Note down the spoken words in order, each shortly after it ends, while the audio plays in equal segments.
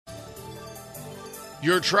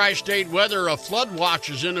Your tri-state weather, a flood watch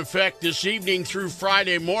is in effect this evening through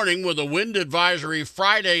Friday morning with a wind advisory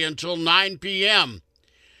Friday until 9 p.m.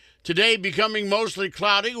 Today becoming mostly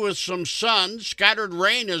cloudy with some sun. Scattered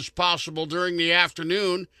rain is possible during the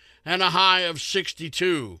afternoon and a high of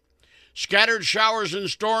 62. Scattered showers and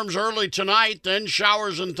storms early tonight, then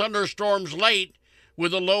showers and thunderstorms late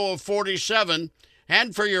with a low of 47.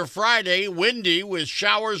 And for your Friday, windy with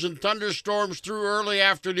showers and thunderstorms through early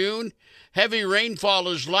afternoon. Heavy rainfall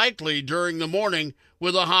is likely during the morning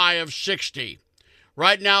with a high of 60.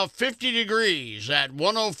 Right now, 50 degrees at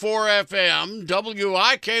 104 FM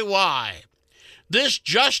WIKY. This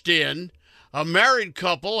just in, a married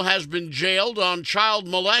couple has been jailed on child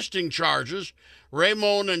molesting charges.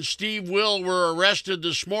 Raymond and Steve Will were arrested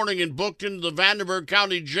this morning and booked into the Vanderburgh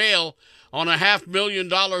County Jail on a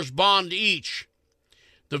 $500,000 bond each.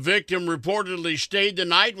 The victim reportedly stayed the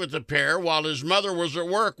night with the pair while his mother was at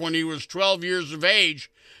work when he was 12 years of age.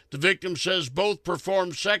 The victim says both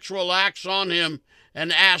performed sexual acts on him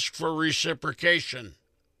and asked for reciprocation.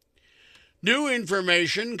 New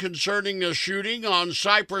information concerning a shooting on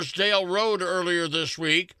Cypress Dale Road earlier this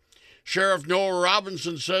week. Sheriff Noah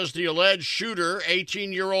Robinson says the alleged shooter,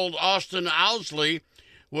 18-year-old Austin Owsley,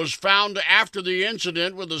 was found after the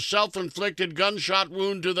incident with a self-inflicted gunshot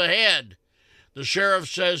wound to the head. The sheriff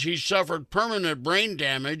says he suffered permanent brain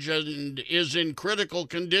damage and is in critical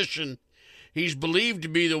condition. He's believed to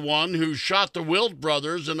be the one who shot the Wilt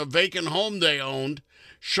brothers in a vacant home they owned.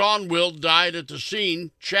 Sean Wilt died at the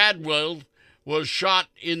scene. Chad Wilt was shot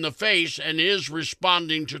in the face and is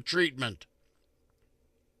responding to treatment.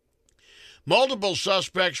 Multiple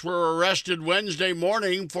suspects were arrested Wednesday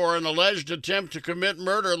morning for an alleged attempt to commit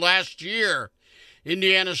murder last year.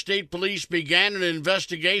 Indiana State Police began an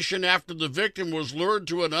investigation after the victim was lured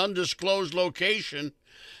to an undisclosed location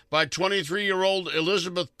by 23-year-old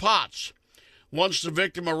Elizabeth Potts. Once the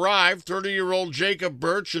victim arrived, 30-year-old Jacob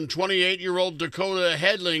Birch and 28-year-old Dakota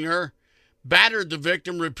Hedlinger battered the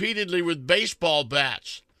victim repeatedly with baseball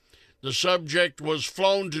bats. The subject was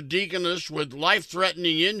flown to Deaconess with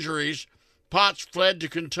life-threatening injuries. Potts fled to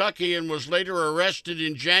Kentucky and was later arrested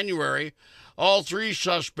in January. All three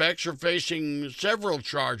suspects are facing several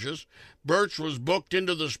charges. Birch was booked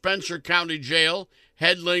into the Spencer County Jail.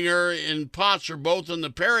 Hedlinger and Potts are both in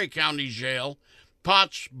the Perry County Jail.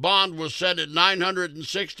 Potts' bond was set at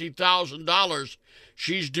 $960,000.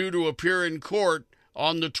 She's due to appear in court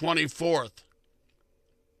on the 24th.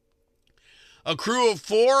 A crew of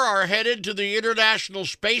 4 are headed to the International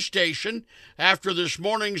Space Station after this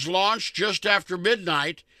morning's launch just after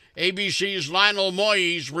midnight. ABC's Lionel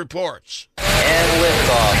Moyes reports. And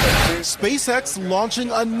liftoff. SpaceX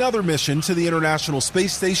launching another mission to the International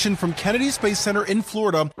Space Station from Kennedy Space Center in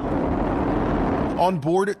Florida. On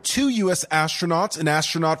board 2 U.S. astronauts, an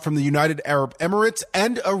astronaut from the United Arab Emirates,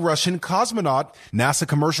 and a Russian cosmonaut. NASA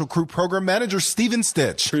Commercial Crew Program Manager Steven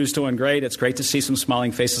Stitch. Crew's doing great. It's great to see some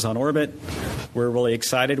smiling faces on orbit. We're really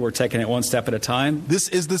excited. We're taking it one step at a time. This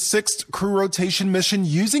is the 6th crew rotation mission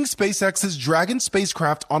using SpaceX's Dragon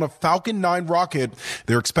spacecraft on a Falcon 9 rocket.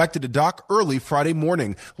 They're expected to dock early Friday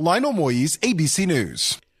morning. Lionel Moyes, ABC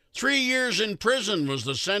News. 3 years in prison was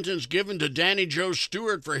the sentence given to Danny Joe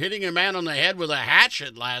Stewart for hitting a man on the head with a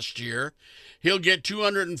hatchet last year. He'll get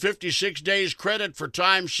 256 days credit for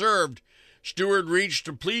time served. Stewart reached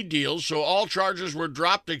a plea deal, so all charges were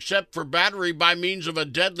dropped except for battery by means of a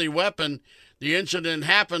deadly weapon. The incident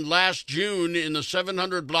happened last June in the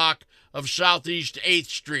 700 block of Southeast 8th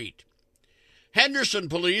Street. Henderson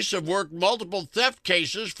police have worked multiple theft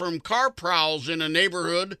cases from car prowls in a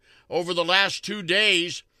neighborhood over the last 2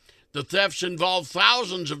 days. The thefts involved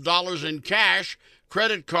thousands of dollars in cash,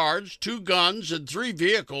 credit cards, 2 guns, and 3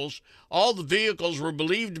 vehicles. All the vehicles were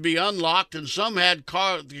believed to be unlocked, and some had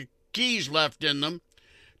keys left in them.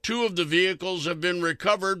 2 of the vehicles have been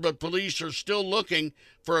recovered, but police are still looking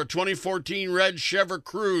for a 2014 red Chevrolet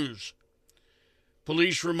Cruze.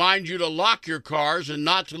 Police remind you to lock your cars and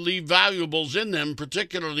not to leave valuables in them,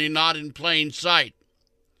 particularly not in plain sight.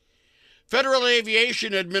 Federal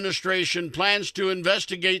Aviation Administration plans to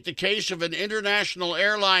investigate the case of an international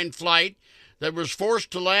airline flight that was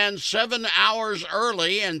forced to land 7 hours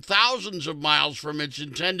early and thousands of miles from its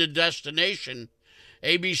intended destination.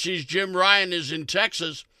 ABC's Jim Ryan is in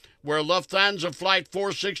Texas, where Lufthansa Flight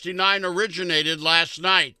 469 originated last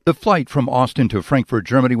night. The flight from Austin to Frankfurt,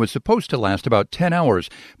 Germany was supposed to last about 10 hours,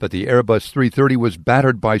 but the Airbus 330 was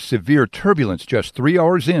battered by severe turbulence just 3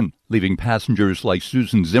 hours in. leaving passengers like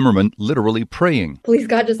Susan Zimmerman literally praying. Please,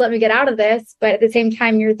 God, just let me get out of this. But at the same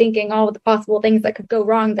time, you're thinking all of the possible things that could go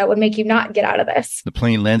wrong that would make you not get out of this. The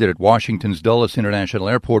plane landed at Washington's Dulles International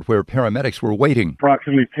Airport, where paramedics were waiting.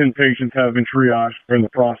 Approximately 10 patients have been triaged in the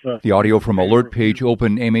process. The audio from alert page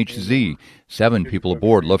Open MHZ. 7 people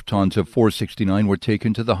aboard Lufthansa 469 were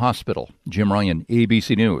taken to the hospital. Jim Ryan,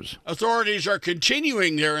 ABC News. Authorities are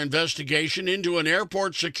continuing their investigation into an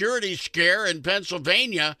airport security scare in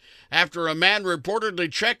Pennsylvania after a man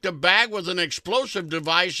reportedly checked a bag with an explosive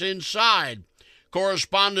device inside.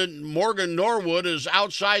 Correspondent Morgan Norwood is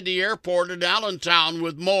outside the airport in Allentown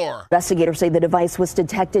with more. Investigators say the device was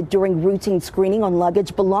detected during routine screening on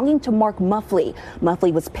luggage belonging to Mark Muffley.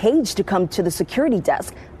 Muffley was paged to come to the security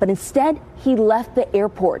desk, but instead he left the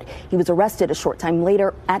airport. He was arrested a short time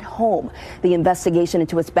later at home. The investigation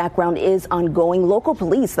into his background is ongoing. Local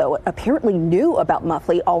police, though, apparently knew about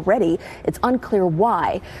Muffley already. It's unclear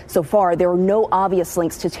why. So far, there are no obvious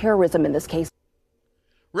links to terrorism in this case.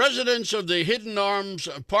 Residents of the Hidden Arms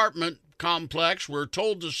apartment complex were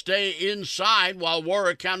told to stay inside while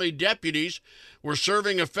Warwick County deputies were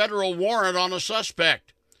serving a federal warrant on a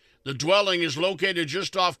suspect. The dwelling is located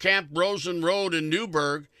just off Camp Rosen Road in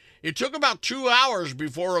Newburgh. It took about 2 hours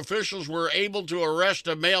before officials were able to arrest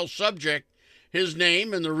a male subject. His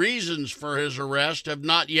name and the reasons for his arrest have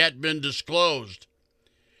not yet been disclosed.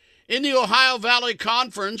 In the Ohio Valley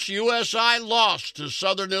Conference, USI lost to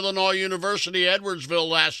Southern Illinois University Edwardsville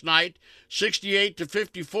last night,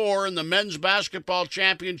 68-54 in the men's basketball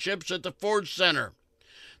championships at the Ford Center.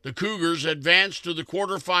 The Cougars advanced to the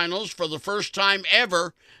quarterfinals for the first time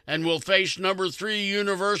ever and will face number 3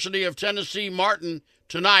 University of Tennessee Martin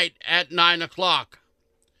tonight at 9 o'clock.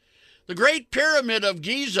 The Great Pyramid of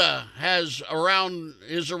Giza is around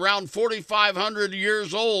 4,500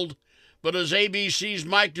 years old. But as ABC's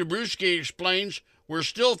Mike Dabrowski explains, we're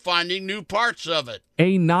still finding new parts of it.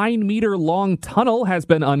 A 9-meter-long tunnel has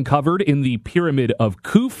been uncovered in the Pyramid of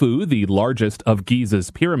Khufu, the largest of Giza's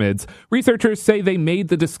pyramids. Researchers say they made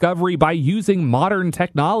the discovery by using modern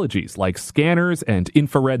technologies like scanners and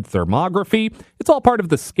infrared thermography. It's all part of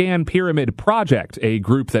the Scan Pyramid Project, a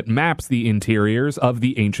group that maps the interiors of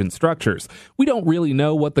the ancient structures. We don't really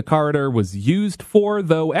know what the corridor was used for,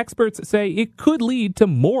 though experts say it could lead to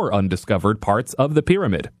more undiscovered parts of the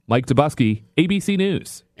pyramid. Mike Dabrowski, ABC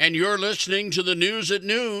News. And you're listening to the news at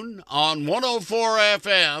noon on 104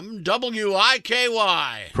 FM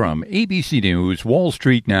WIKY. From ABC News, Wall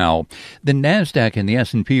Street now. The NASDAQ and the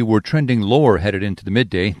S&P were trending lower headed into the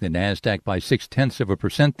midday. The NASDAQ by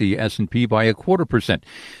 0.6%, the S&P by 0.25%.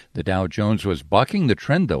 The Dow Jones was bucking the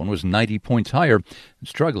trend, though, and was 90 points higher,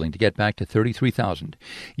 struggling to get back to 33,000.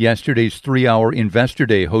 Yesterday's 3-hour Investor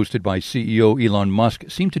Day hosted by CEO Elon Musk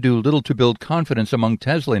seemed to do little to build confidence among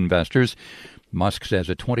Tesla investors. Musk says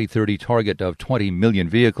a 2030 target of 20 million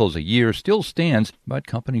vehicles a year still stands, but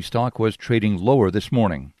company stock was trading lower this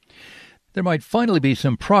morning. There might finally be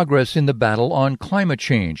some progress in the battle on climate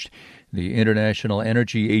change. The International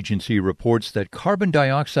Energy Agency reports that carbon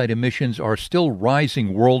dioxide emissions are still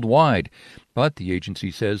rising worldwide, but the agency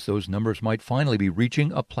says those numbers might finally be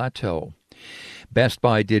reaching a plateau. Best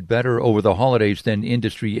Buy did better over the holidays than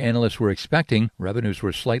industry analysts were expecting. Revenues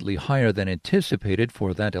were slightly higher than anticipated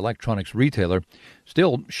for that electronics retailer.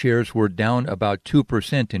 Still, shares were down about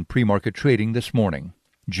 2% in pre-market trading this morning.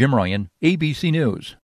 Jim Ryan, ABC News.